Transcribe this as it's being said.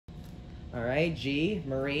All right, G.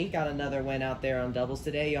 Marie got another win out there on doubles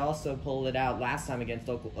today. You also pulled it out last time against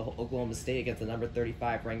Oklahoma State, against the number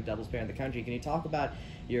 35 ranked doubles pair in the country. Can you talk about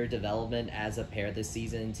your development as a pair this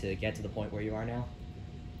season to get to the point where you are now?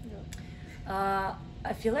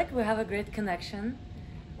 I feel like we have a great connection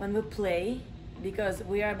when we play, because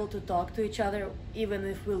we are able to talk to each other even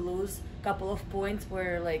if we lose a couple of points.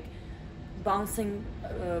 We're like bouncing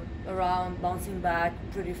around, bouncing back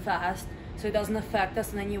pretty fast, so it doesn't affect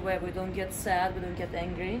us in any way. We don't get sad, we don't get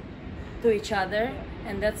angry to each other,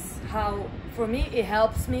 and that's how, for me, it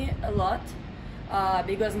helps me a lot,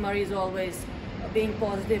 because Marie is always being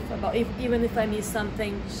positive about, even if I miss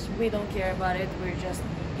something, we don't care about it. We're just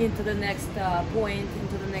into the next point,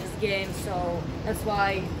 into the next game. So that's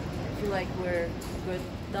why I feel like we're good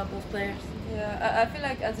doubles players. Yeah, I feel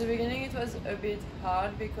like at the beginning it was a bit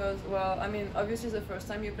hard because, well, I mean, obviously the first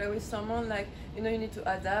time you play with someone, like, you know, you need to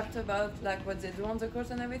adapt about like what they do on the court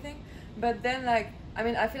and everything. But then, like, I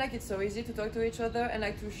mean, I feel like it's so easy to talk to each other and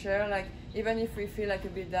like to share, like, even if we feel like a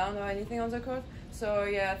bit down or anything on the court. So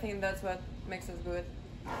yeah, I think that's what makes us good.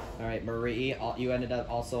 All right, Marie, you ended up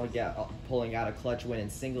also pulling out a clutch win in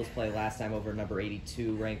singles play last time over number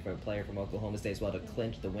 82 ranked player from Oklahoma State as well, to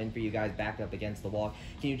clinch the win for you guys back up against the wall.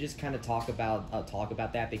 Can you just kind of talk about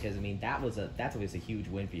that, because I mean that was a huge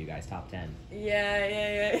win for you guys, top 10. Yeah,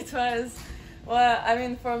 it was. Well, I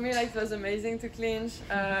mean, for me, like, it was amazing to clinch.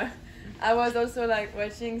 I was also like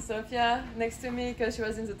watching Sofia next to me because she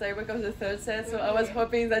was in the tiebreak of the third set, so I was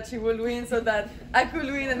hoping that she would win so that I could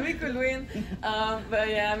win and we could win. But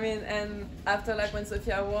yeah, I mean, and after, like, when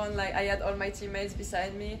Sofia won, like, I had all my teammates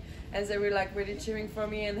beside me and they were like really cheering for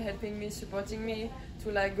me and helping me, supporting me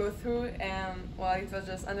to like go through, and well, it was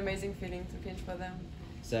just an amazing feeling to clinch for them.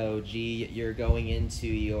 So, G, you're going into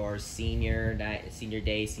your senior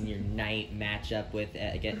night matchup with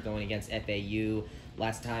going against FAU.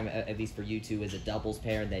 Last time, at least for you two, as a doubles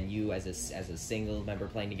pair, and then you as a single member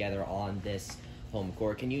playing together on this home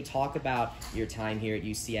court. Can you talk about your time here at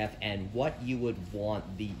UCF and what you would want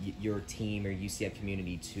your team or UCF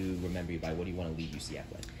community to remember you by? What do you want to leave UCF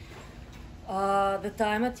with? The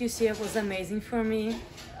time at UCF was amazing for me.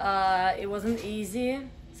 It wasn't easy.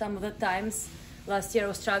 Some of the times last year I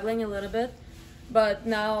was struggling a little bit, but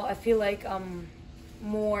now I feel like I'm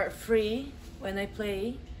more free when I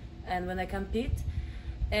play and when I compete.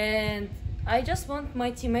 And I just want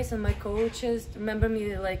my teammates and my coaches to remember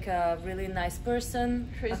me like a really nice person,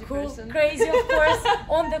 crazy of course, on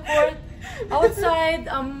the court. Outside,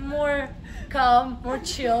 I'm more calm, more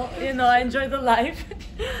chill. You know, I enjoy the life.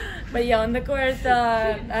 But yeah, on the court,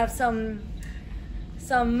 I have some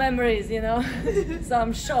memories, you know,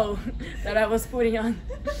 some show that I was putting on.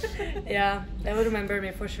 Yeah, they would remember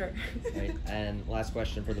me for sure. Right. And last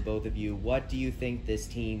question for the both of you: what do you think this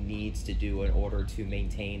team needs to do in order to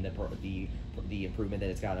maintain the improvement that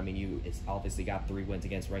it's got? I mean, it's obviously got 3 wins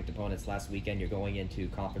against ranked opponents last weekend. You're going into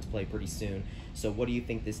conference play pretty soon. So, what do you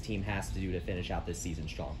think this team has to do to finish out this season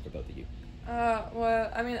strong for both of you?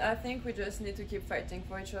 Well, I mean, I think we just need to keep fighting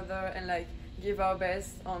for each other and like give our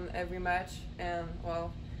best on every match, and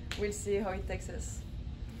well, we'll see how it takes us.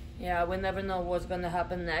 Yeah, we never know what's gonna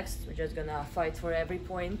happen next. We're just gonna fight for every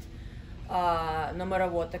point, no matter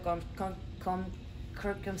what the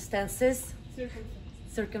circumstances.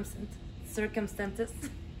 Circumstances.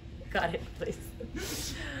 Got it,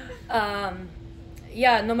 please.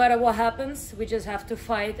 Yeah, no matter what happens, we just have to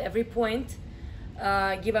fight every point,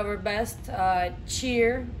 give our best,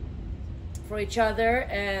 cheer for each other,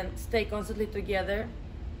 and stay constantly together,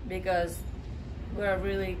 because we're a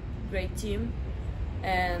really great team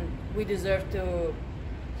and we deserve to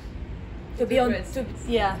be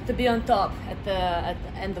on top at the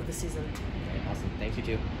end of the season. Okay, awesome. Thanks, you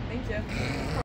two. Thank you.